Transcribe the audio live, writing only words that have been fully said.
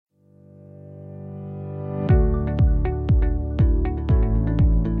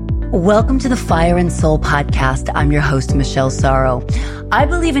Welcome to the Fire and Soul podcast. I'm your host, Michelle Sorrow. I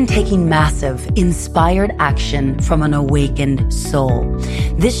believe in taking massive, inspired action from an awakened soul.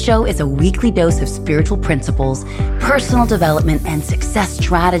 This show is a weekly dose of spiritual principles, personal development, and success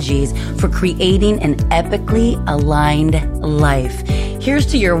strategies for creating an epically aligned life. Here's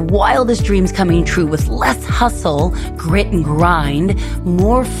to your wildest dreams coming true with less hustle, grit and grind,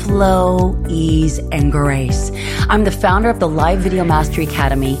 more flow, ease, and grace. I'm the founder of the Live Video Mastery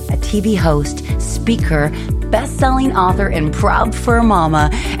Academy, a TV host, speaker, best-selling author, and proud fur mama,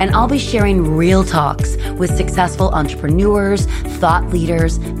 and I'll be sharing real talks with successful entrepreneurs, thought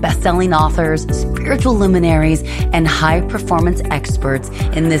leaders, best-selling authors, spiritual luminaries, and high-performance experts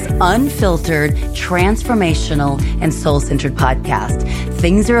in this unfiltered, transformational, and soul-centered podcast.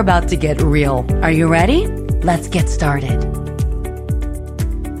 Things are about to get real. Are you ready? Let's get started.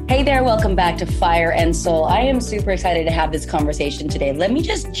 Hey there, welcome back to Fire and Soul. I am super excited to have this conversation today. Let me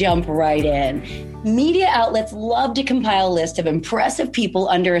just jump right in. Media outlets love to compile a list of impressive people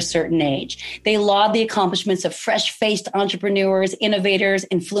under a certain age. They laud the accomplishments of fresh-faced entrepreneurs, innovators,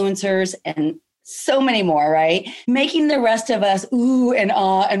 influencers, and so many more, right? Making the rest of us ooh and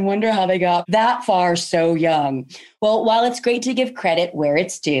ah and wonder how they got that far so young. Well, while it's great to give credit where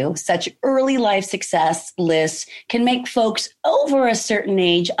it's due, such early life success lists can make folks over a certain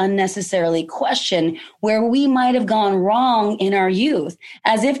age unnecessarily question where we might have gone wrong in our youth,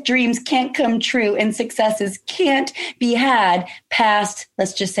 as if dreams can't come true and successes can't be had past,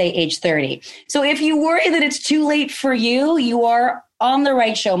 let's just say, age 30. So if you worry that it's too late for you, you are on the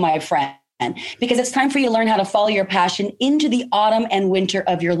right show, my friend. Because it's time for you to learn how to follow your passion into the autumn and winter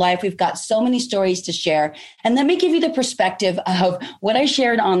of your life. We've got so many stories to share. And let me give you the perspective of what I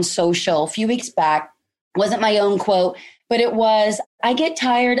shared on social a few weeks back. Wasn't my own quote, but it was, I get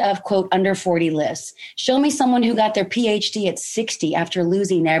tired of, quote, under 40 lists. Show me someone who got their PhD at 60 after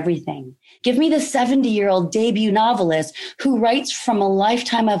losing everything. Give me the 70-year-old debut novelist who writes from a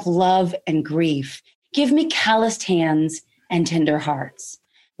lifetime of love and grief. Give me calloused hands and tender hearts.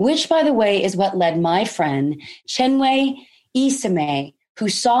 Which, by the way, is what led my friend, Chinwe Isime, who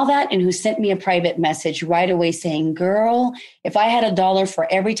saw that and who sent me a private message right away saying, girl, if I had $1 for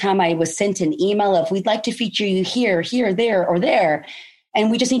every time I was sent an email of, we'd like to feature you here, there, or there,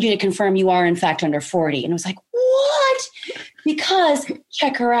 and we just need you to confirm you are, in fact, under 40. And I was like, what? Because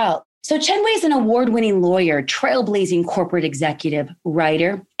check her out. So Chinwe is an award-winning lawyer, trailblazing corporate executive,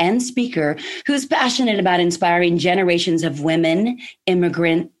 writer, and speaker who's passionate about inspiring generations of women,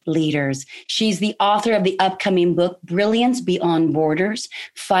 immigrant leaders. She's the author of the upcoming book, Brilliance Beyond Borders,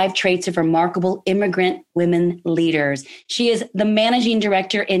 5 Traits of Remarkable Immigrant Women Leaders. She is the managing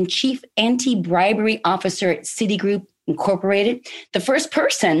director and chief anti-bribery officer at Citigroup Incorporated, the first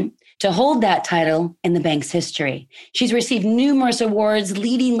person to hold that title in the bank's history. She's received numerous awards,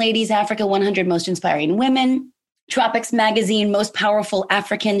 Leading Ladies Africa 100 Most Inspiring Women, Tropics Magazine Most Powerful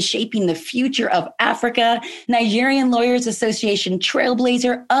Africans Shaping the Future of Africa, Nigerian Lawyers Association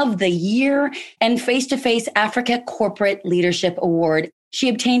Trailblazer of the Year, and Face to Face Africa Corporate Leadership Award. She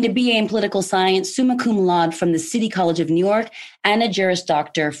obtained a BA in political science, summa cum laude from the City College of New York, and a Juris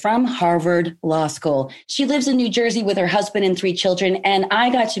Doctor from Harvard Law School. She lives in New Jersey with her husband and 3 children, and I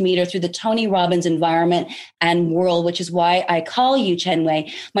got to meet her through the Tony Robbins Environment and World, which is why I call you,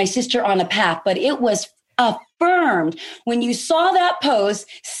 Chinwe, my sister on a path. But it was affirmed when you saw that post,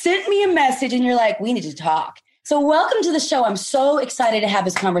 sent me a message, and you're like, we need to talk. So welcome to the show. I'm so excited to have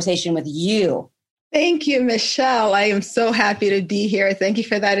this conversation with you. Thank you, Michelle. I am so happy to be here. Thank you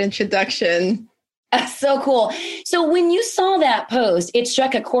for that introduction. That's so cool. So when you saw that post, it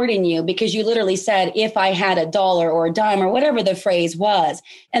struck a chord in you because you literally said, if I had $1 or a dime or whatever the phrase was.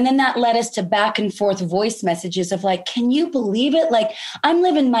 And then that led us to back and forth voice messages of like, can you believe it? Like, I'm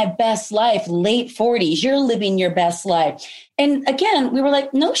living my best life, late 40s. You're living your best life. And again, we were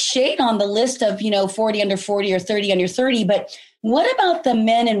like, no shade on the list of, 40 under 40 or 30 under 30, but what about the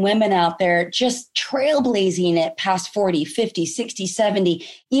men and women out there just trailblazing it past 40, 50, 60, 70,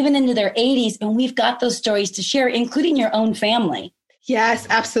 even into their 80s? And we've got those stories to share, including your own family. Yes,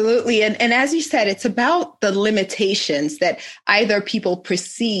 absolutely. And as you said, it's about the limitations that either people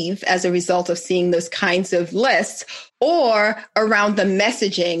perceive as a result of seeing those kinds of lists or around the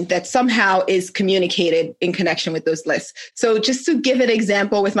messaging that somehow is communicated in connection with those lists. So just to give an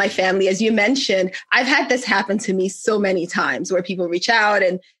example with my family, as you mentioned, I've had this happen to me so many times where people reach out.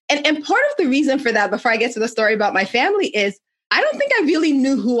 And part of the reason for that, before I get to the story about my family, is I don't think I really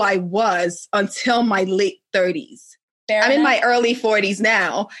knew who I was until my late 30s. I'm in my early 40s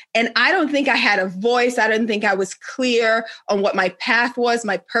now, and I don't think I had a voice. I don't think I was clear on what my path was,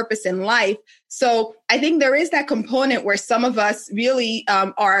 my purpose in life. So I think there is that component where some of us really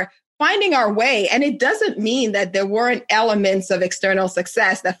are finding our way. And it doesn't mean that there weren't elements of external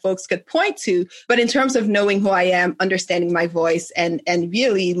success that folks could point to, but in terms of knowing who I am, understanding my voice, and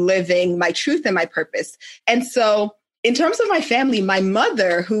really living my truth and my purpose. And so in terms of my family, my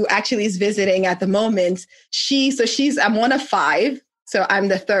mother, who actually is visiting at the moment, I'm one of 5. So I'm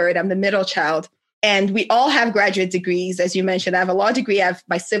the third, I'm the middle child. And we all have graduate degrees. As you mentioned, I have a law degree.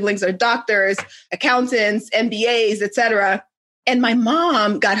 My siblings are doctors, accountants, MBAs, et cetera. And my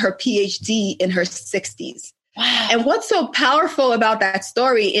mom got her PhD in her 60s. Wow. And what's so powerful about that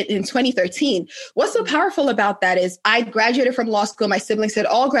story in 2013, what's so powerful about that is I graduated from law school. My siblings had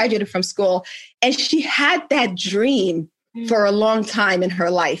all graduated from school. And she had that dream for a long time in her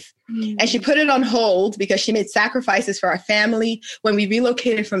life. And she put it on hold because she made sacrifices for our family. When we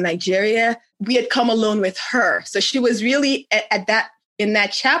relocated from Nigeria, we had come alone with her. So she was really in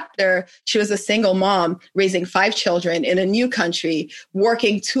that chapter, she was a single mom raising 5 children in a new country,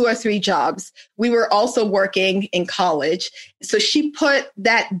 working 2 or 3 jobs. We were also working in college. So she put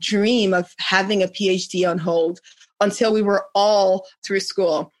that dream of having a PhD on hold until we were all through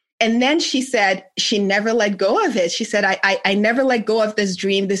school. And then she said she never let go of it. She said, I never let go of this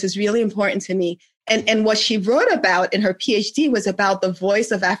dream. This is really important to me. And what she wrote about in her PhD was about the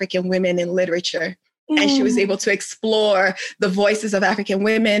voice of African women in literature. And she was able to explore the voices of African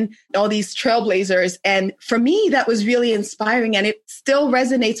women, all these trailblazers. And for me, that was really inspiring. And it still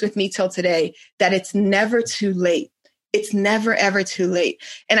resonates with me till today that it's never too late. It's never, ever too late.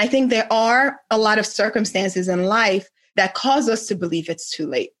 And I think there are a lot of circumstances in life that cause us to believe it's too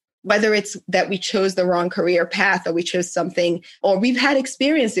late. Whether it's that we chose the wrong career path or we chose something, or we've had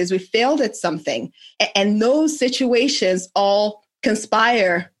experiences, we failed at something. And those situations all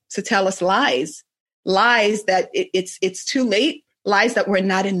conspire to tell us lies that it's too late, lies that we're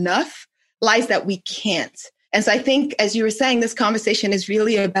not enough, lies that we can't. And so I think, as you were saying, this conversation is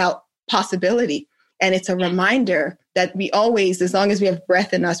really about possibility. And it's a reminder that we always, as long as we have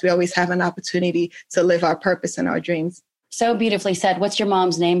breath in us, we always have an opportunity to live our purpose and our dreams. So beautifully said. What's your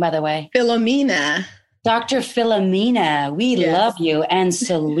mom's name, by the way? Philomena. Dr. Philomena, we love you and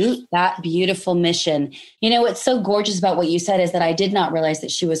salute that beautiful mission. You know, what's so gorgeous about what you said is that I did not realize that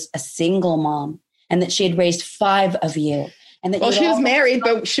she was a single mom and that she had raised 5 of you. And that she was married,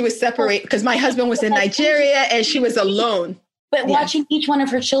 but she was separated because my husband was in Nigeria and she was alone. But watching each one of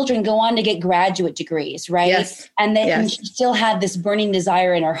her children go on to get graduate degrees, right? Yes. And then she still had this burning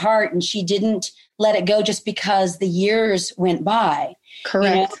desire in her heart, and she didn't let it go just because the years went by.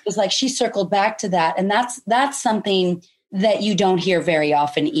 Correct. You know, it was like she circled back to that. And that's something that you don't hear very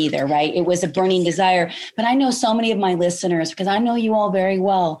often either, right? It was a burning desire. But I know so many of my listeners, because I know you all very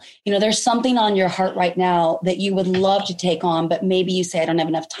well, you know, there's something on your heart right now that you would love to take on, but maybe you say, I don't have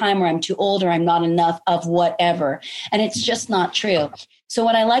enough time, or I'm too old, or I'm not enough of whatever. And it's just not true. So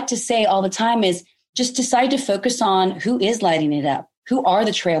what I like to say all the time is just decide to focus on who is lighting it up. Who are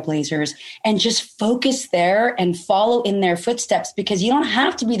the trailblazers, and just focus there and follow in their footsteps, because you don't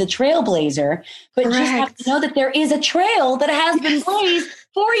have to be the trailblazer, but just have to know that there is a trail that has been blazed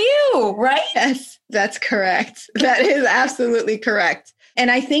for you, right? Yes, that's correct. That is absolutely correct. And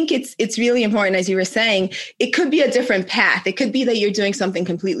I think it's really important, as you were saying, it could be a different path. It could be that you're doing something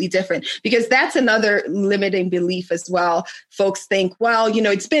completely different, because that's another limiting belief as well. Folks think, well, you know,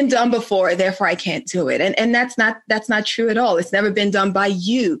 it's been done before, therefore I can't do it. And that's not true at all. It's never been done by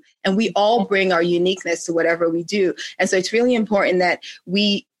you. And we all bring our uniqueness to whatever we do. And so it's really important that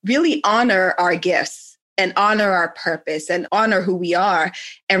we really honor our gifts and honor our purpose and honor who we are,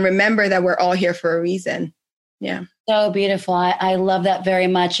 and remember that we're all here for a reason. Yeah. So beautiful. I love that very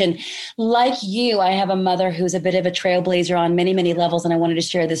much. And like you, I have a mother who's a bit of a trailblazer on many, many levels. And I wanted to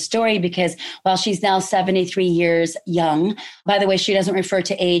share this story because while she's now 73 years young, by the way, she doesn't refer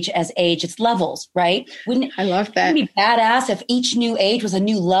to age as age, it's levels, right? I love that. Wouldn't it be badass if each new age was a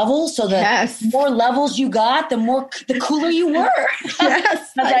new level? So the more levels you got, the cooler you were.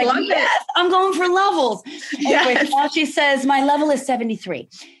 Yes. I love it. I'm going for levels. Anyway, now she says, my level is 73.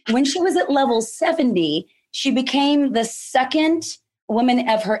 When she was at level 70, she became the second woman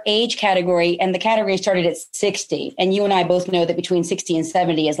of her age category, and the category started at 60. And you and I both know that between 60 and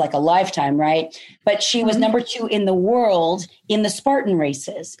 70 is like a lifetime, right? But she was number 2 in the world in the Spartan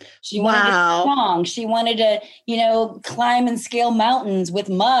races. She wanted to be strong. She wanted to, you know, climb and scale mountains with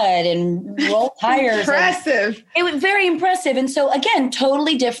mud and roll tires. Impressive. It was very impressive. And so again,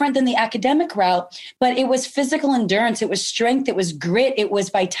 totally different than the academic route, but it was physical endurance. It was strength. It was grit. It was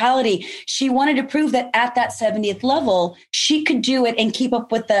vitality. She wanted to prove that at that 70th level, she could do it and keep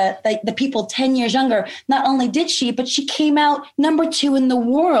up with the people 10 years younger. Not only did she, but she came out number 2 in the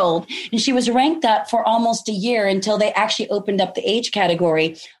world. And she was ranked that for almost a year until they actually opened opened up the age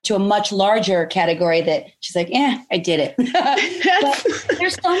category to a much larger category that she's like, I did it. But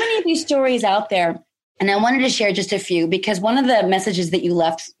there's so many of these stories out there. And I wanted to share just a few because one of the messages that you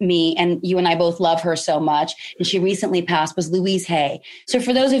left me, and you and I both love her so much, and she recently passed, was Louise Hay. So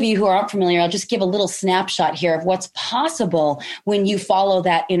for those of you who aren't familiar, I'll just give a little snapshot here of what's possible when you follow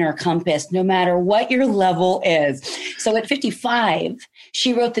that inner compass, no matter what your level is. So at 55,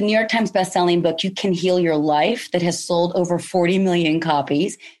 she wrote the New York Times bestselling book, You Can Heal Your Life, that has sold over 40 million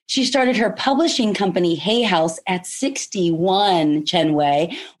copies. She started her publishing company, Hay House, at 61, Chen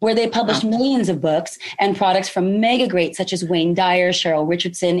Wei, where they published millions of books and products from mega greats such as Wayne Dyer, Cheryl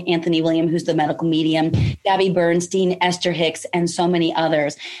Richardson, Anthony William, who's the medical medium, Gabby Bernstein, Esther Hicks, and so many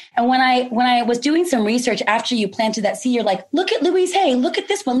others. And when I was doing some research after you planted that seed, you're like, look at Louise Hay, look at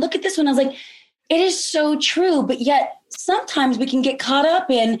this one, look at this one. I was like, it is so true. But yet sometimes we can get caught up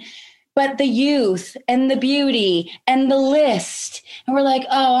in but the youth and the beauty and the list. And we're like,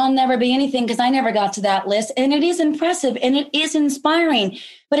 oh, I'll never be anything because I never got to that list. And it is impressive and it is inspiring.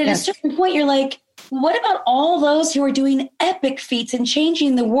 But at a certain point, you're like, what about all those who are doing epic feats and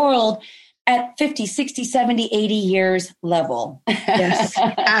changing the world at 50, 60, 70, 80 years level? Yes,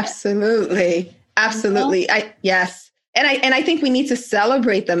 absolutely. Absolutely. Yes. And I think we need to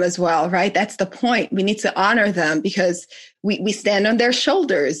celebrate them as well, right? That's the point. We need to honor them because we stand on their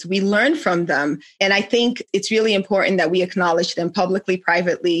shoulders. We learn from them. And I think it's really important that we acknowledge them publicly,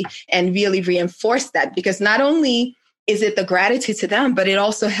 privately, and really reinforce that because not only is it the gratitude to them, but it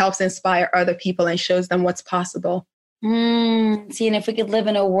also helps inspire other people and shows them what's possible. See, and if we could live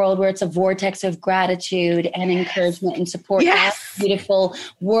in a world where it's a vortex of gratitude and encouragement and support, that beautiful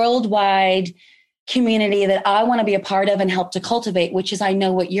worldwide community that I want to be a part of and help to cultivate, which is I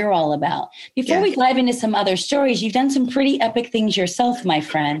know what you're all about. Before we dive into some other stories, you've done some pretty epic things yourself, my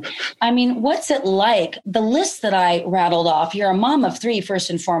friend. I mean, what's it like? The list that I rattled off, you're a mom of 3, first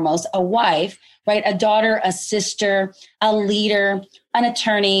and foremost, a wife, right? A daughter, a sister, a leader, an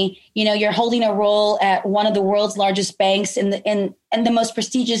attorney. You know, you're holding a role at one of the world's largest banks in the most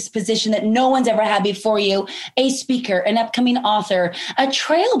prestigious position that no one's ever had before you, a speaker, an upcoming author, a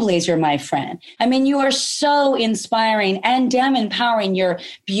trailblazer, my friend. I mean, you are so inspiring and damn empowering. You're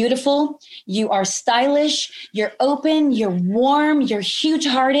beautiful. You are stylish. You're open. You're warm. You're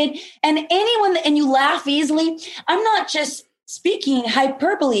huge-hearted. And and you laugh easily. I'm not just speaking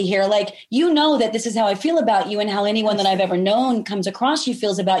hyperbole here, like, you know that this is how I feel about you and how anyone that I've ever known comes across you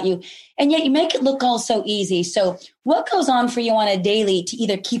feels about you. And yet you make it look all so easy. So what goes on for you on a daily to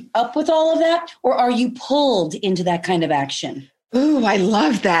either keep up with all of that, or are you pulled into that kind of action? Ooh, I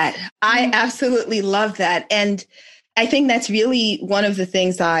love that. I absolutely love that. And I think that's really one of the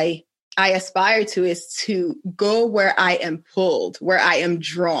things I aspire to is to go where I am pulled, where I am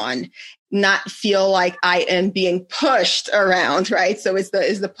drawn, not feel like I am being pushed around, right? So it's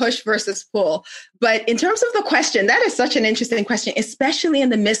the push versus pull. But in terms of the question, that is such an interesting question, especially in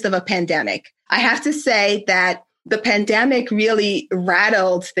the midst of a pandemic. I have to say that the pandemic really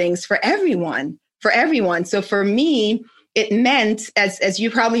rattled things for everyone. So for me, it meant, as you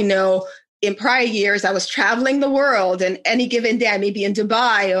probably know, in prior years, I was traveling the world, and any given day I may be in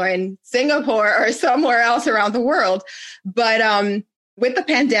Dubai or in Singapore or somewhere else around the world. But with the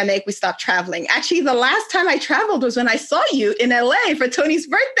pandemic, we stopped traveling. Actually, the last time I traveled was when I saw you in LA for Tony's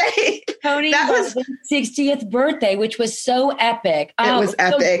birthday. That was his 60th birthday, which was so epic. It was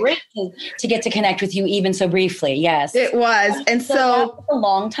epic. So great to get to connect with you even so briefly. Yes, it was. And so that was a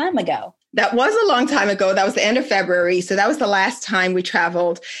long time ago. That was a long time ago. That was the end of February. So that was the last time we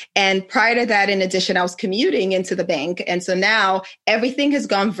traveled. And prior to that, in addition, I was commuting into the bank. And so now everything has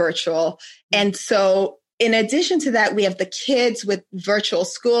gone virtual. And so in addition to that, we have the kids with virtual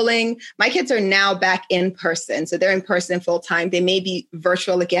schooling. My kids are now back in person. So they're in person full time. They may be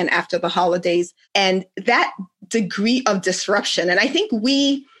virtual again after the holidays. And that degree of disruption. And I think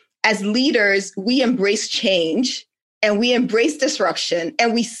we, as leaders, we embrace change. And we embrace disruption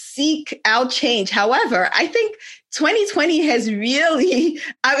and we seek out change. However, I think 2020 has really,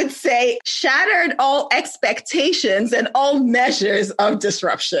 I would say, shattered all expectations and all measures of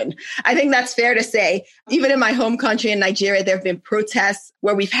disruption. I think that's fair to say. Even in my home country in Nigeria, there have been protests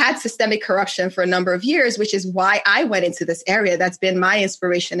where we've had systemic corruption for a number of years, which is why I went into this area. That's been my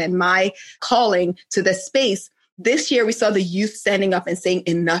inspiration and my calling to this space. This year, we saw the youth standing up and saying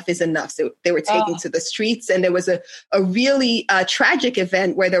enough is enough. So they were taken to the streets, and there was a really tragic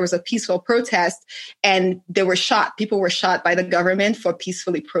event where there was a peaceful protest and they were shot. People were shot by the government for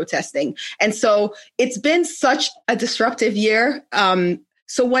peacefully protesting. And so it's been such a disruptive year.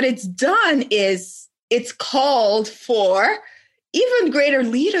 So what it's done is it's called for even greater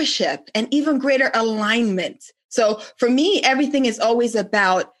leadership and even greater alignment. So for me, everything is always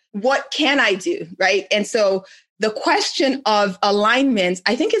about what can I do, right? And so the question of alignment,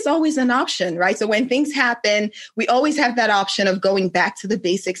 I think, is always an option, right? So when things happen, we always have that option of going back to the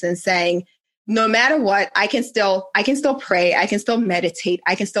basics and saying, no matter what, I can still pray. I can still meditate.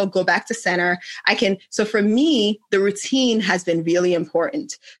 I can still go back to center. So for me, the routine has been really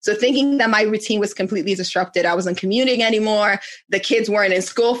important. So thinking that my routine was completely disrupted, I wasn't commuting anymore. The kids weren't in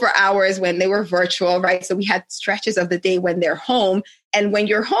school for hours when they were virtual, right? So we had stretches of the day when they're home. And when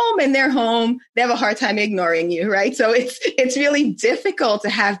you're home and they're home, they have a hard time ignoring you, right? So it's really difficult to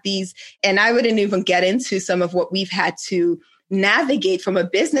have these. And I wouldn't even get into some of what we've had to navigate from a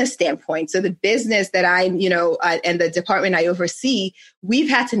business standpoint. So the business that I'm, and the department I oversee, we've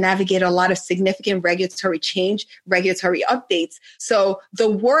had to navigate a lot of significant regulatory change, regulatory updates. So the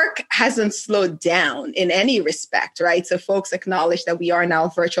work hasn't slowed down in any respect, right? So folks acknowledge that we are now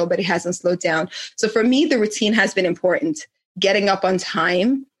virtual, but it hasn't slowed down. So for me, the routine has been important. Getting up on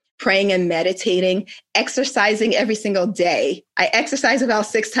time, praying and meditating, exercising every single day. I exercise about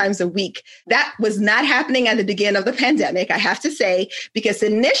 6 times a week. That was not happening at the beginning of the pandemic, I have to say, because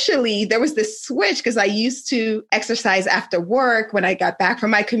initially there was this switch because I used to exercise after work when I got back from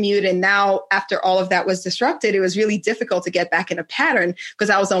my commute. And now after all of that was disrupted, it was really difficult to get back in a pattern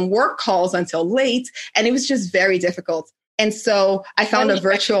because I was on work calls until late and it was just very difficult. And so I found a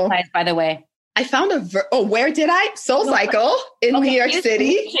virtual, by the way. I found where did I? Soul Cycle in New York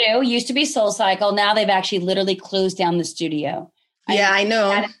City. Used to be Soul Cycle. Now they've actually literally closed down the studio. Yeah, I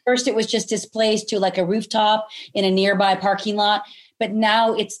know. At first it was just displaced to like a rooftop in a nearby parking lot. But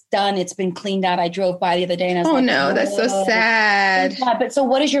now it's done. It's been cleaned out. I drove by the other day and I was like, no, that's so sad. Yeah, but so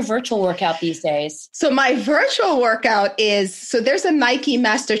what is your virtual workout these days? So my virtual workout there's a Nike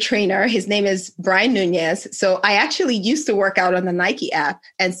master trainer. His name is Brian Nunez. So I actually used to work out on the Nike app.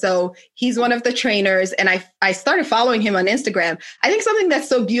 And so he's one of the trainers. And I started following him on Instagram. I think something that's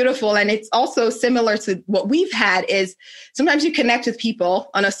so beautiful, and it's also similar to what we've had, is sometimes you connect with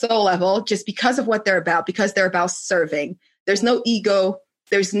people on a soul level just because of what they're about, because they're about serving. There's no ego.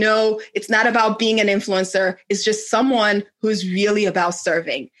 It's not about being an influencer. It's just someone who's really about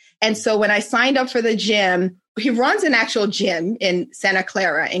serving. And so when I signed up for the gym, he runs an actual gym in Santa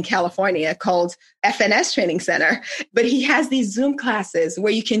Clara in California called FNS Training Center. But he has these Zoom classes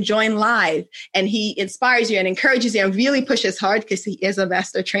where you can join live and he inspires you and encourages you and really pushes hard because he is a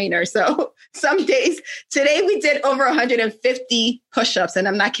master trainer. So some days, today we did over 150 push-ups, and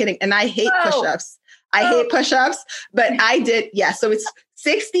I'm not kidding. And I hate push-ups. I hate push-ups, but I did. Yeah. So it's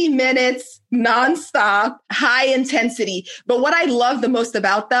 60 minutes, nonstop, high intensity. But what I love the most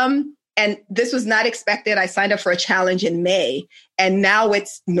about them, and this was not expected, I signed up for a challenge in May and now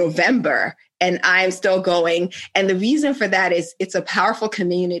it's November and I'm still going. And the reason for that is it's a powerful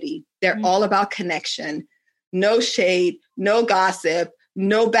community. They're all about connection, no shade, no gossip,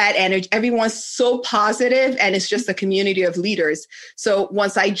 no bad energy. Everyone's so positive, and it's just a community of leaders. So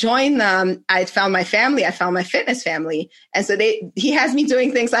once I joined them, I found my family. I found my fitness family. And so he has me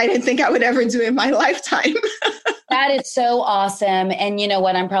doing things I didn't think I would ever do in my lifetime. That is so awesome. And you know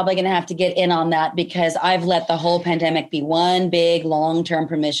what? I'm probably going to have to get in on that because I've let the whole pandemic be one big long-term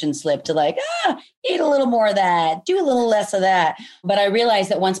permission slip to eat a little more of that, do a little less of that. But I realized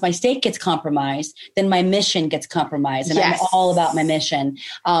that once my state gets compromised, then my mission gets compromised. And I'm all about my mission,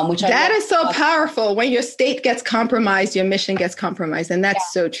 that is so powerful. When your state gets compromised, your mission gets compromised. And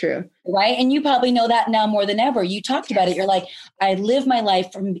that's so true. Right. And you probably know that now more than ever. You talked about it. You're like, I live my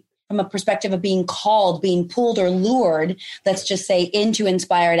life from a perspective of being called, being pulled or lured, let's just say, into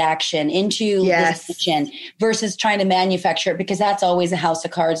inspired action, into this mission, versus trying to manufacture it, because that's always a house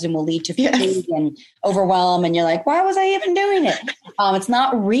of cards and will lead to fatigue and overwhelm. And you're like, why was I even doing it? It's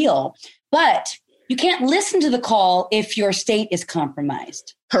not real. But you can't listen to the call if your state is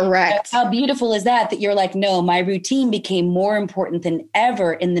compromised. Correct. So how beautiful is that you're like, no, my routine became more important than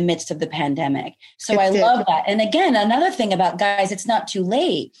ever in the midst of the pandemic. So I love that. And again, another thing about guys, it's not too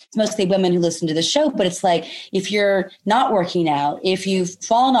late. It's mostly women who listen to the show, but it's like, if you're not working out, if you've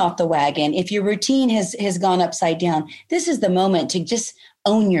fallen off the wagon, if your routine has gone upside down, this is the moment to just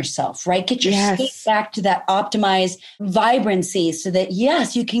own yourself, right? Get your state back to that optimized vibrancy so that,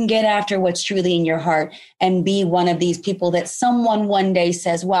 yes, you can get after what's truly in your heart and be one of these people that someone one day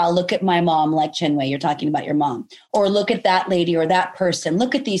says, wow, look at my mom, like Chinwe, you're talking about your mom, or look at that lady or that person.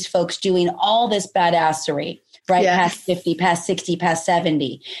 Look at these folks doing all this badassery, right? Past 50, past 60, past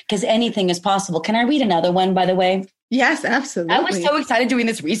 70, because anything is possible. Can I read another one, by the way? Yes, absolutely. I was so excited doing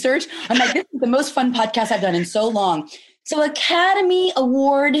this research. I'm like, this is the most fun podcast I've done in so long. So Academy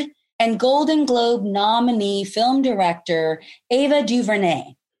Award and Golden Globe nominee film director Ava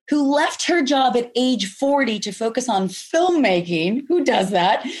DuVernay, who left her job at age 40 to focus on filmmaking. Who does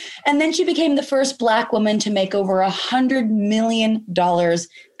that? And then she became the first Black woman to make over $100 million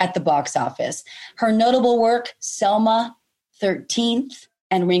at the box office. Her notable work, Selma, 13th,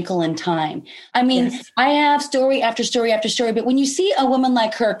 and Wrinkle in Time. I mean, yes. I have story after story after story, but when you see a woman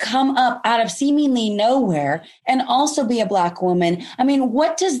like her come up out of seemingly nowhere and also be a Black woman, I mean,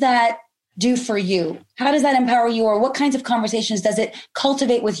 what does that do for you? How does that empower you? Or what kinds of conversations does it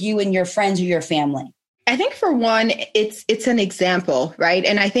cultivate with you and your friends or your family? I think for one, it's an example, right?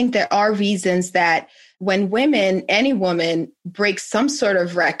 And I think there are reasons that when women, any woman breaks some sort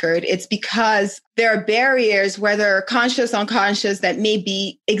of record, it's because there are barriers, whether conscious, unconscious, that may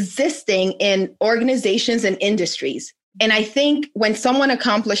be existing in organizations and industries. And I think when someone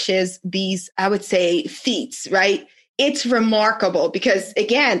accomplishes these, I would say, feats, right? It's remarkable because,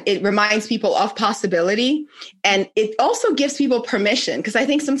 again, it reminds people of possibility. And it also gives people permission, because I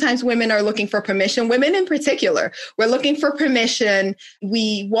think sometimes women are looking for permission. Women in particular, we're looking for permission.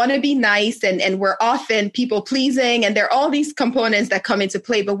 We want to be nice and we're often people pleasing. And there are all these components that come into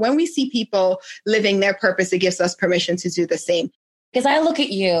play. But when we see people living their purpose, it gives us permission to do the same. Because I look at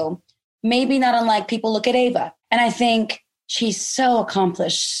you, maybe not unlike people look at Ava. And I think, she's so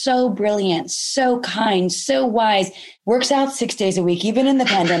accomplished, so brilliant, so kind, so wise, works out 6 days a week, even in the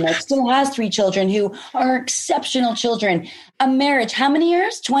pandemic, still has 3 children who are exceptional children. A marriage, how many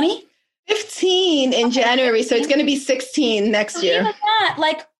years? 20? 15 in January. So it's going to be 16 next year. Even that,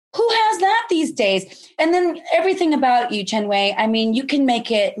 like, who has that these days? And then everything about you, Chinwe, I mean, you can make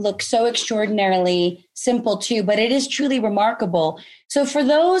it look so extraordinarily simple too, but it is truly remarkable. So for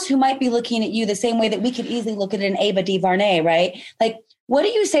those who might be looking at you the same way that we could easily look at an Ava DuVernay, right? Like, what do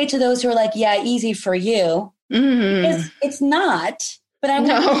you say to those who are like, yeah, easy for you? Mm-hmm. It's not, but I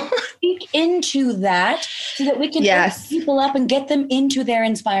want to speak into that so that we can open people up and get them into their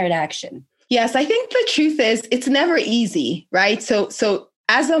inspired action. Yes, I think the truth is it's never easy, right? So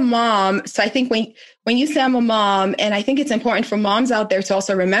as a mom, so I think when you say I'm a mom, and I think it's important for moms out there to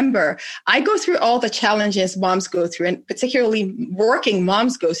also remember, I go through all the challenges moms go through, and particularly working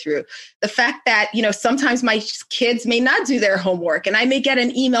moms go through. The fact that, sometimes my kids may not do their homework and I may get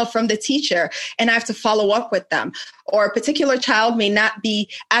an email from the teacher and I have to follow up with them. Or a particular child may not be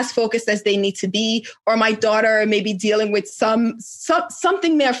as focused as they need to be, or my daughter may be dealing with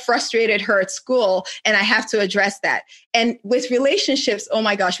something may have frustrated her at school, and I have to address that. And with relationships, oh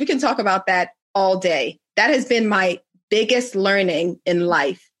my gosh, we can talk about that all day. That has been my biggest learning in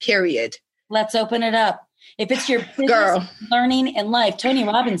life, period. Let's open it up. If it's your biggest learning in life, Tony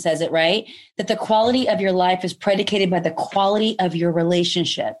Robbins says it, right? That the quality of your life is predicated by the quality of your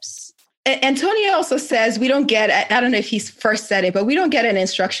relationships. And Tony also says we don't get, I don't know if he's first said it, but we don't get an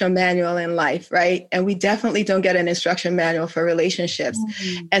instruction manual in life, right? And we definitely don't get an instruction manual for relationships.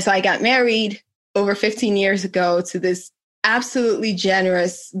 Mm-hmm. And so I got married over 15 years ago to this absolutely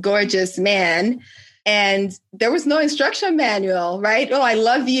generous, gorgeous man. And there was no instruction manual, right? Oh, I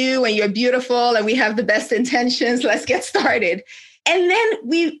love you and you're beautiful and we have the best intentions. Let's get started. And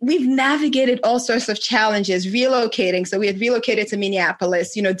then we've navigated all sorts of challenges, relocating. So we had relocated to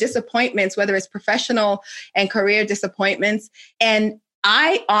Minneapolis, disappointments, whether it's professional and career disappointments. And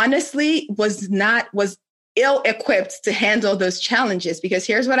I honestly was ill-equipped to handle those challenges, because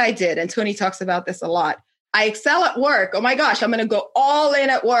here's what I did. And Tony talks about this a lot. I excel at work. Oh my gosh, I'm going to go all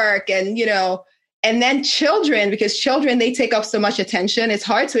in at work. And, and then children, because children, they take up so much attention. It's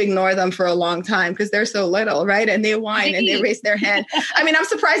hard to ignore them for a long time because they're so little, right? And they whine and they raise their hand. I mean, I'm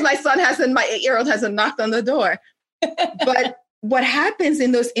surprised my 8-year-old hasn't knocked on the door. But what happens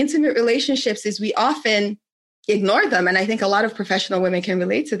in those intimate relationships is we often ignore them. And I think a lot of professional women can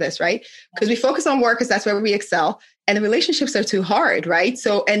relate to this, right? Because we focus on work because that's where we excel. And the relationships are too hard, right?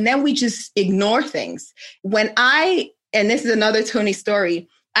 So, and then we just ignore things. And this is another Tony story,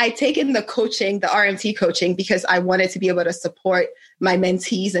 I'd taken the coaching, the RMT coaching, because I wanted to be able to support my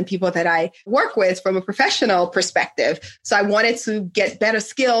mentees and people that I work with from a professional perspective. So I wanted to get better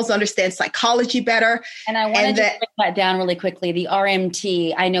skills, understand psychology better. And I wanted to break that down really quickly. The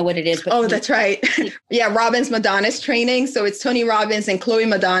RMT, I know what it is. But that's right. Yeah, Robbins-Madanes training. So it's Tony Robbins and Chloe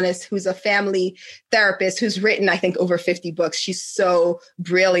Madanes, who's a family therapist who's written, I think, over 50 books. She's so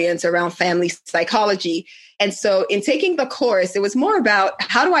brilliant around family psychology. And so in taking the course, it was more about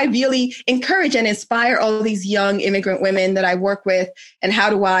how do I really encourage and inspire all these young immigrant women that I work with, and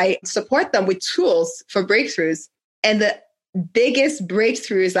how do I support them with tools for breakthroughs? And the biggest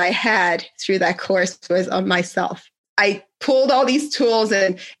breakthroughs I had through that course was on myself. I pulled all these tools,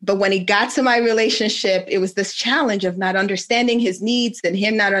 but when it got to my relationship, it was this challenge of not understanding his needs and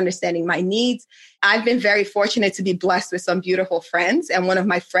him not understanding my needs. I've been very fortunate to be blessed with some beautiful friends. And one of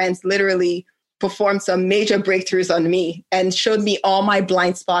my friends literally performed some major breakthroughs on me and showed me all my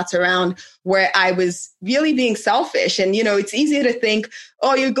blind spots around where I was really being selfish. And, it's easy to think,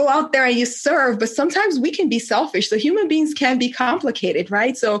 oh, you go out there and you serve, but sometimes we can be selfish. So human beings can be complicated,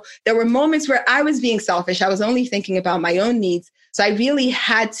 right? So there were moments where I was being selfish. I was only thinking about my own needs. So I really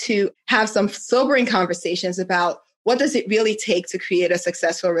had to have some sobering conversations about what does it really take to create a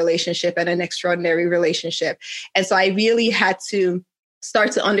successful relationship and an extraordinary relationship. And so I really had to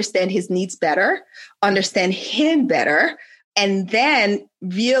start to understand his needs better, understand him better, and then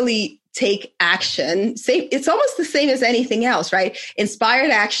really take action. It's almost the same as anything else, right?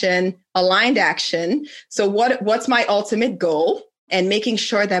 Inspired action, aligned action. So what's my ultimate goal? And making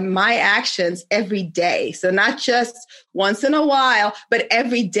sure that my actions every day, so not just once in a while, but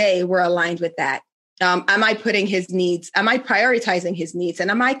every day we're aligned with that. Am I putting his needs? Am I prioritizing his needs?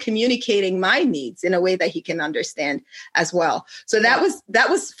 And am I communicating my needs in a way that he can understand as well? So that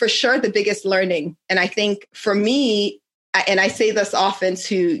was for sure the biggest learning. And I think for me, and I say this often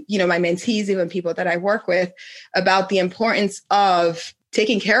to, my mentees, even people that I work with, about the importance of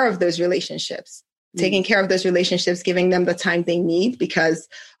taking care of those relationships, taking care of those relationships, giving them the time they need, because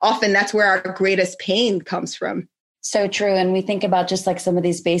often that's where our greatest pain comes from. So true. And we think about just like some of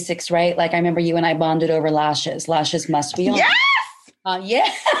these basics, right? Like I remember you and I bonded over lashes. Lashes must be on. Yes!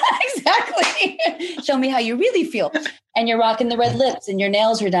 Yeah, exactly. Show me how you really feel. And you're rocking the red lips and your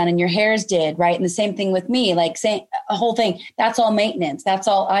nails are done and your hair's did, right? And the same thing with me, like saying a whole thing, that's all maintenance. That's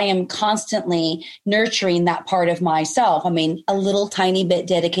all. I am constantly nurturing that part of myself. I mean, a little tiny bit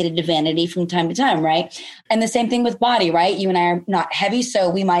dedicated to vanity from time to time, right? And the same thing with body, right? You and I are not heavy, so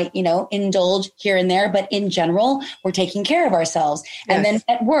we might, indulge here and there, but in general, we're taking care of ourselves. Yes. And then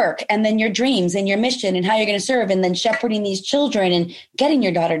at work, and then your dreams and your mission and how you're going to serve, and then shepherding these children and getting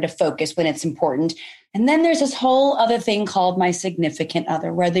your daughter to focus when it's important. And then there's this whole other thing called my significant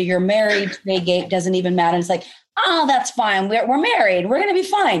other, whether you're married, gay, doesn't even matter. It's like, oh, that's fine. We're married. We're going to be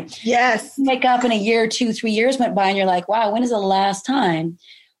fine. Yes. Make up in a year, 2, 3 years went by and you're like, wow, when is the last time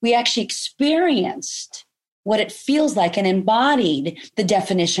we actually experienced what it feels like and embodied the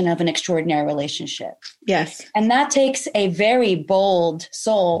definition of an extraordinary relationship? Yes. And that takes a very bold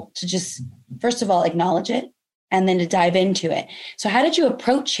soul to just, first of all, acknowledge it, and then to dive into it. So how did you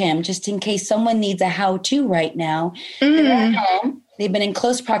approach him, just in case someone needs a how-to right now? They're at home. They've been in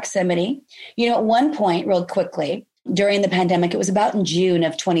close proximity. At one point, real quickly, during the pandemic, it was about in June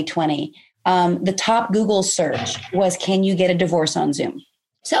of 2020, the top Google search was, can you get a divorce on Zoom?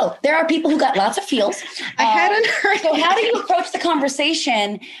 So there are people who got lots of feels. I hadn't heard. So how do you approach the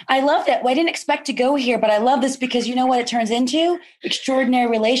conversation? I love that. Well, I didn't expect to go here, but I love this because you know what it turns into? Extraordinary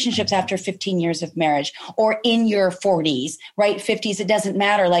relationships after 15 years of marriage, or in your 40s, right? 50s, it doesn't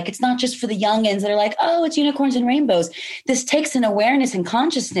matter. Like, it's not just for the youngins that are like, oh, it's unicorns and rainbows. This takes an awareness and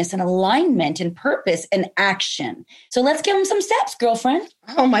consciousness and alignment and purpose and action. So let's give them some steps, girlfriend.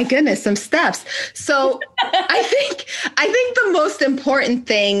 Oh my goodness, some steps. So I think the most important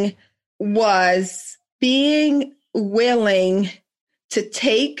thing was being willing to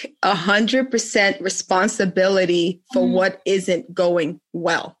take 100% responsibility for what isn't going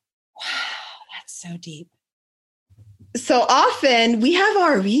well. Wow, that's so deep. So often we have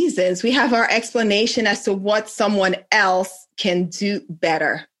our reasons, we have our explanation as to what someone else can do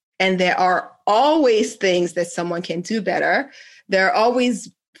better. And there are always things that someone can do better. There are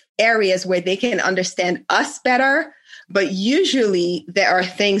always areas where they can understand us better, but usually there are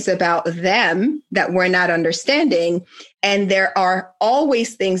things about them that we're not understanding. And there are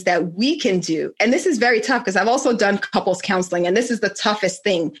always things that we can do. And this is very tough because I've also done couples counseling. And this is the toughest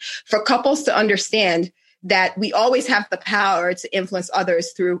thing for couples to understand, that we always have the power to influence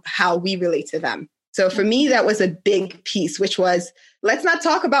others through how we relate to them. So for me, that was a big piece, which was, let's not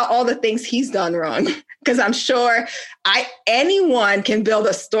talk about all the things he's done wrong, because I'm sure anyone can build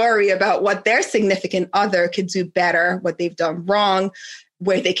a story about what their significant other could do better, what they've done wrong,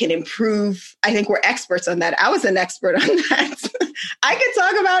 where they can improve. I think we're experts on that. I was an expert on that. I could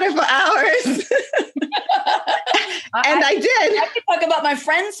talk about it for hours. And I did. I could talk about my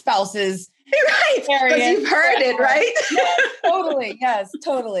friends' spouses. Right, because you've heard it, right? Yes, totally. Yes,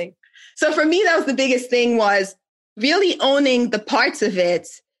 totally. So for me, that was the biggest thing, was really owning the parts of it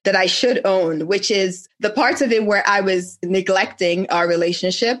that I should own, which is the parts of it where I was neglecting our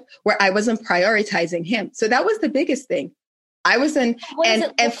relationship, where I wasn't prioritizing him. So that was the biggest thing. I was in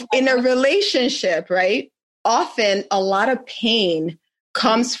a relationship, right? Often a lot of pain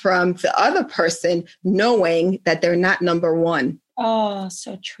comes from the other person knowing that they're not number one. Oh,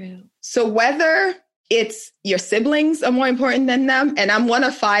 so true. So whether it's your siblings are more important than them, and I'm one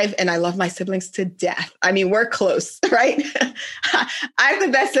of 5 and I love my siblings to death. I mean, we're close, right? I have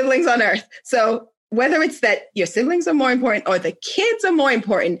the best siblings on earth. So whether it's that your siblings are more important or the kids are more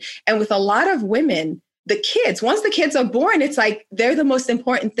important. And with a lot of women, the kids, once the kids are born, it's like they're the most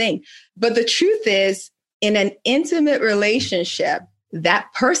important thing. But the truth is, in an intimate relationship,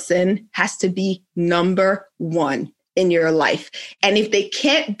 that person has to be number one in your life. And if they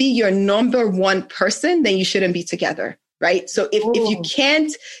can't be your number one person, then you shouldn't be together, right? So if you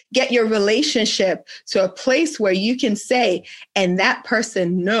can't get your relationship to a place where you can say, and that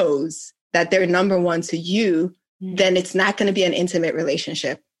person knows that they're number one to you, then it's not going to be an intimate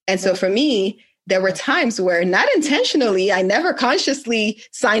relationship. And so for me, there were times where not intentionally, I never consciously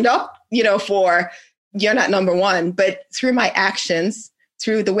signed up, for you're not number one, but through my actions,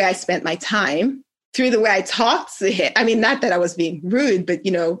 through the way I spent my time, through the way I talked to him. I mean, not that I was being rude, but,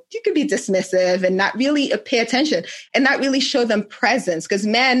 you could be dismissive and not really pay attention and not really show them presence. Because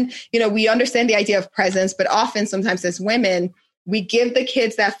men, we understand the idea of presence, but often sometimes as women, we give the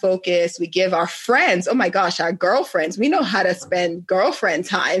kids that focus. We give our friends, oh my gosh, our girlfriends, we know how to spend girlfriend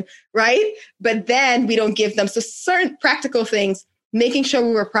time, right? But then we don't give them certain practical things, making sure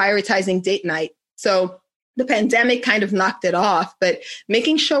we were prioritizing date night. So the pandemic kind of knocked it off, but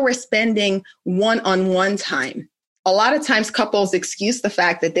making sure we're spending one-on-one time. A lot of times couples excuse the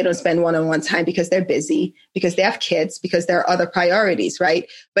fact that they don't spend one-on-one time because they're busy, because they have kids, because there are other priorities, right?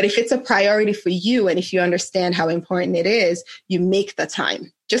 But if it's a priority for you, and if you understand how important it is, you make the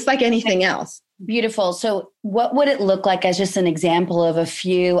time, just like anything else. Beautiful. So what would it look like as just an example of a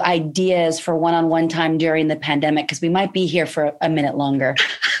few ideas for one-on-one time during the pandemic? Because we might be here for a minute longer.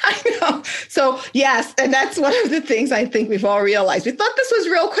 I know. So yes, and that's one of the things I think we've all realized. We thought this was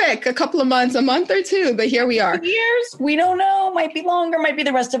real quick, a couple of months, a month or two, but here we are. Years, we don't know, might be longer, might be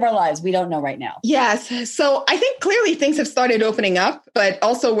the rest of our lives. We don't know right now. Yes. So I think clearly things have started opening up, but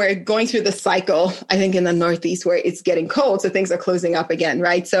also we're going through the cycle, I think in the Northeast where it's getting cold. So things are closing up again,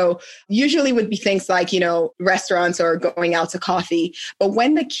 right? So usually would be things like, restaurants or going out to coffee. But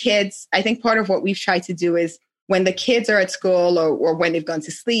when the kids, I think part of what we've tried to do is when the kids are at school or when they've gone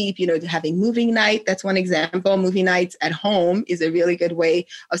to sleep, having movie night, that's one example. Movie nights at home is a really good way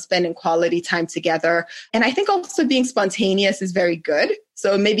of spending quality time together. And I think also being spontaneous is very good.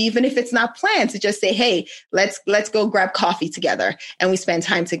 So maybe even if it's not planned, to just say, hey, let's go grab coffee together and we spend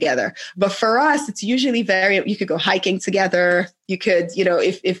time together. But for us, it's usually you could go hiking together. You could,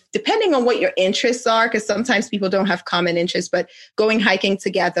 if depending on what your interests are, because sometimes people don't have common interests, but going hiking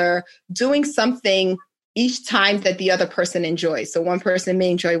together, doing something each time that the other person enjoys. So one person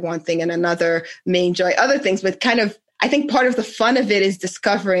may enjoy one thing and another may enjoy other things, but kind of, I think part of the fun of it is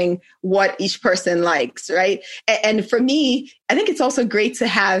discovering what each person likes, right? And for me, I think it's also great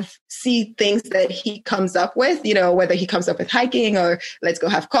to see things that he comes up with, whether he comes up with hiking or let's go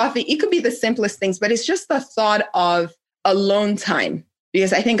have coffee. It could be the simplest things, but it's just the thought of alone time.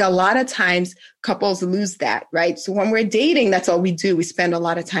 Because I think a lot of times couples lose that, right? So when we're dating, that's all we do. We spend a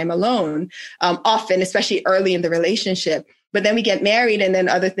lot of time alone, often, especially early in the relationship. But then we get married and then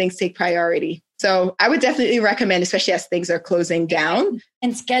other things take priority. So I would definitely recommend, especially as things are closing down.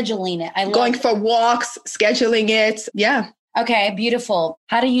 And scheduling it. I love going for walks, scheduling it. Yeah. Okay, beautiful.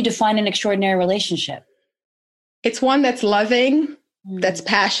 How do you define an extraordinary relationship? It's one that's loving, that's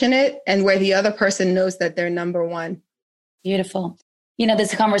passionate, and where the other person knows that they're number one. Beautiful.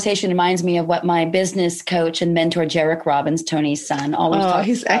 This conversation reminds me of what my business coach and mentor, Jarek Robbins, Tony's son, always talks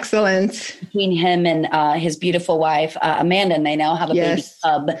he's about. Excellent. Between him and his beautiful wife, Amanda, and they now have a baby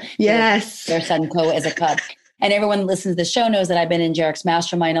cub. Yes. Their son, Ko, is a cub. And everyone that listens to the show knows that I've been in Jarek's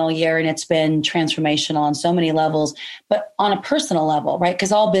mastermind all year, and it's been transformational on so many levels, but on a personal level, right?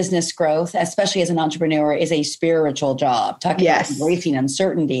 Because all business growth, especially as an entrepreneur, is a spiritual job. Talking about embracing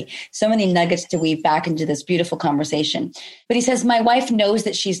uncertainty. So many nuggets to weave back into this beautiful conversation. But he says, my wife knows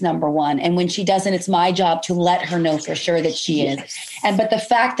that she's number one. And when she doesn't, it's my job to let her know for sure that she is. But the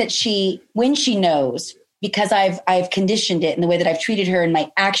fact that when she knows, because I've conditioned it in the way that I've treated her and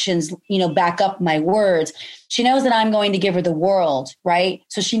my actions, back up my words. She knows that I'm going to give her the world, right?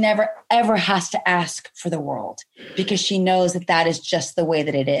 So she never, ever has to ask for the world because she knows that is just the way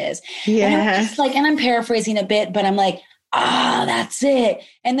that it is. Yeah. And I'm paraphrasing a bit, but I'm like, that's it.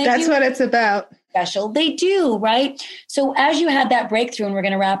 And that's what it's about. Special. They do, right? So as you had that breakthrough, and we're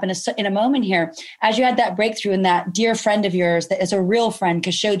going to wrap in a moment here, as you had that breakthrough and that dear friend of yours that is a real friend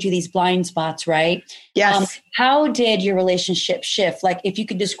because showed you these blind spots, right? Yes. How did your relationship shift? Like if you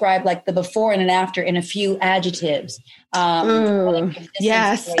could describe like the before and an after in a few adjectives,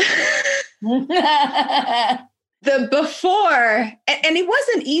 Yes. The before, and it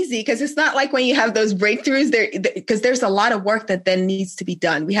wasn't easy because it's not like when you have those breakthroughs there, because there's a lot of work that then needs to be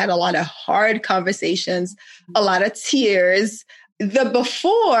done. We had a lot of hard conversations, a lot of tears. The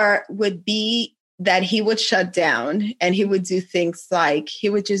before would be that he would shut down and he would do things like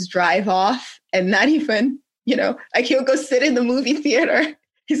he would just drive off and not even, like he'll go sit in the movie theater.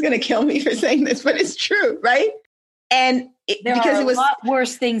 He's going to kill me for saying this, but it's true, right? And because it was a lot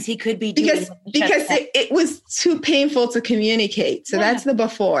worse things he could be doing. Because it was too painful to communicate. So that's the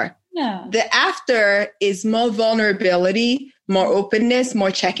before. Yeah. The after is more vulnerability, more openness,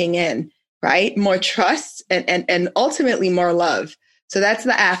 more checking in, right? More trust and ultimately more love. So that's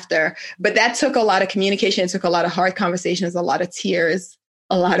the after. But that took a lot of communication. It took a lot of hard conversations, a lot of tears,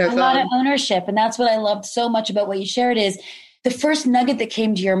 a lot of ownership. And that's what I loved so much about what you shared is the first nugget that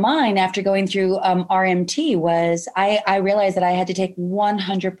came to your mind after going through RMT was I realized that I had to take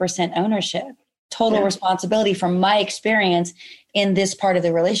 100% ownership, total responsibility for my experience in this part of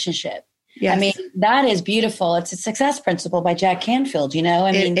the relationship. Yes. I mean, that is beautiful. It's a success principle by Jack Canfield,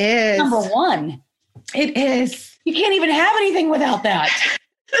 It is. Number one. It is. You can't even have anything without that.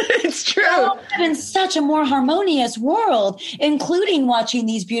 It's true. In such a more harmonious world, including watching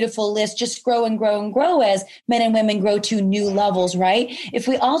these beautiful lists just grow and grow and grow as men and women grow to new levels, right? If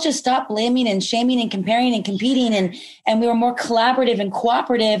we all just stop blaming and shaming and comparing and competing and we were more collaborative and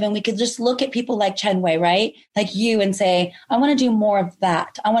cooperative and we could just look at people like Chen Wei, right? Like you and say, I want to do more of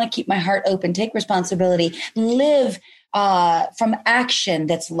that. I want to keep my heart open, take responsibility, live from action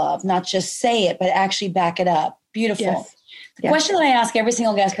that's love, not just say it, but actually back it up. Beautiful. Yes. The question that I ask every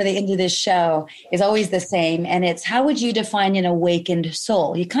single guest by the end of this show is always the same. And it's, how would you define an awakened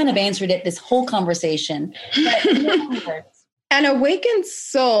soul? You kind of answered it this whole conversation. But an awakened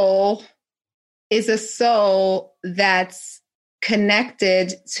soul is a soul that's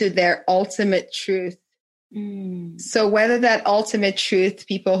connected to their ultimate truth. So whether that ultimate truth,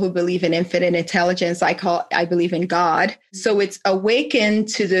 people who believe in infinite intelligence, I believe in God. So it's awakened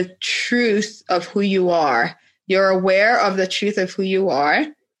to the truth of who you are. You're aware of the truth of who you are.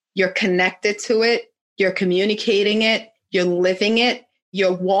 You're connected to it. You're communicating it. You're living it.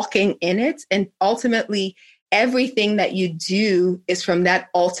 You're walking in it. And ultimately, everything that you do is from that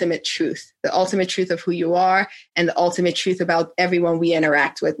ultimate truth, the ultimate truth of who you are and the ultimate truth about everyone we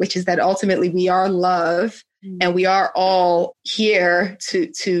interact with, which is that ultimately we are love and we are all here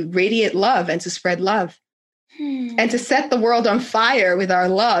to radiate love and to spread love. And to set the world on fire with our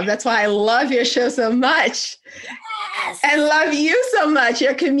love. That's why I love your show so much. Yes. And love you so much,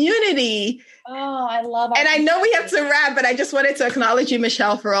 your community. Oh, I love it. And I know we have to wrap, but I just wanted to acknowledge you,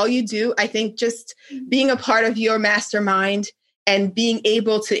 Michelle, for all you do. I think just being a part of your mastermind and being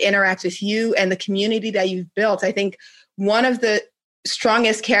able to interact with you and the community that you've built. I think one of the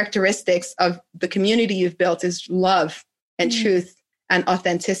strongest characteristics of the community you've built is love and truth and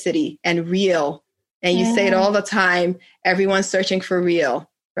authenticity and real. And you say it all the time, everyone's searching for real,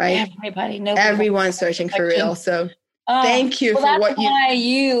 right? Everyone's searching for real. So thank you for what you... That's why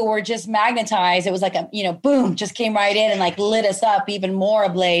you were just magnetized. It was like boom, just came right in and like lit us up even more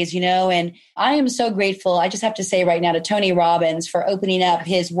ablaze, and I am so grateful. I just have to say right now to Tony Robbins for opening up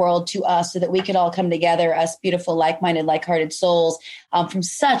his world to us so that we could all come together, us beautiful, like-minded, like-hearted souls from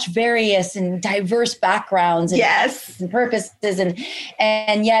such various and diverse backgrounds and purposes.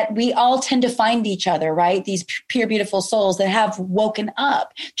 And yet we all tend to find each other, right? These pure, beautiful souls that have woken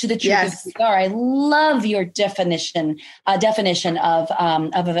up to the truth of who we are. I love your definition of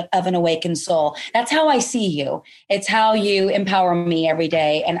an awakened soul. That's how I see you. It's how you empower me every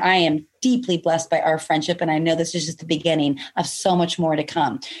day. And I am deeply blessed by our friendship. And I know this is just the beginning of so much more to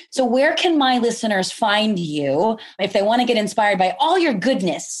come. So where can my listeners find you if they want to get inspired by all your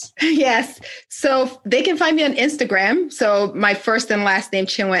goodness? Yes. So they can find me on Instagram. So my first and last name,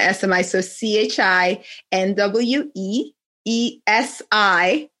 Chinwe Esemai. So ChinweEsemai.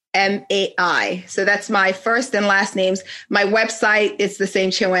 So that's my first and last names. My website, it's the same,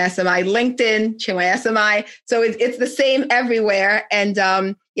 Chinwe Esemai. LinkedIn, Chinwe Esemai. So it's the same everywhere. And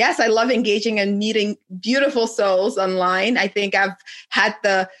yes, I love engaging and meeting beautiful souls online. I think I have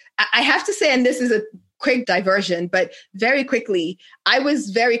to say, and this is a quick diversion, but very quickly, I was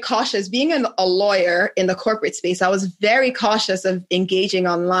very cautious. Being a lawyer in the corporate space, I was very cautious of engaging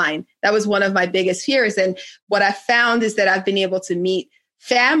online. That was one of my biggest fears. And what I found is that I've been able to meet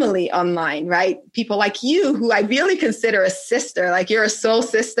family online, right? People like you, who I really consider a sister, like you're a soul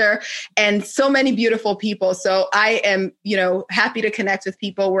sister, and so many beautiful people. So I am, happy to connect with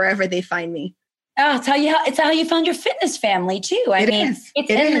people wherever they find me. Oh, it's how you found your fitness family too. I mean,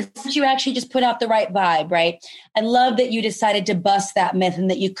 it's you actually just put out the right vibe, right? I love that you decided to bust that myth and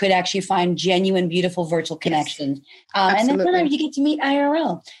that you could actually find genuine, beautiful virtual connections. And then sometimes you get to meet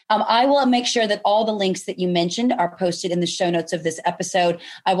IRL. I will make sure that all the links that you mentioned are posted in the show notes of this episode.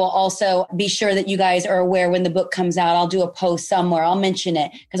 I will also be sure that you guys are aware when the book comes out. I'll do a post somewhere. I'll mention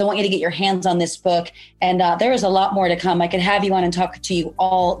it because I want you to get your hands on this book. And there is a lot more to come. I could have you on and talk to you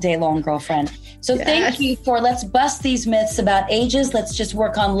all day long, girlfriend. So thank you for let's bust these myths about ages. Let's just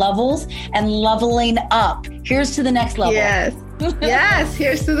work on levels and leveling up. Here's to the next level. Yes. Yes.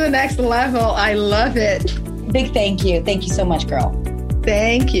 Here's to the next level. I love it. Big thank you. Thank you so much, girl.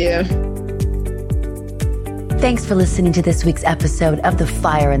 Thank you. Thanks for listening to this week's episode of the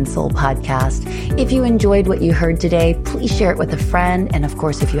Fire and Soul podcast. If you enjoyed what you heard today, please share it with a friend. And of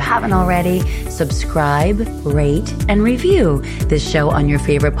course, if you haven't already, subscribe, rate, and review this show on your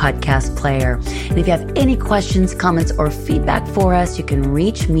favorite podcast player. And if you have any questions, comments, or feedback for us, you can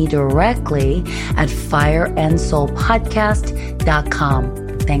reach me directly at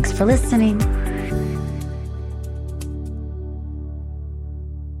fireandsoulpodcast.com. Thanks for listening.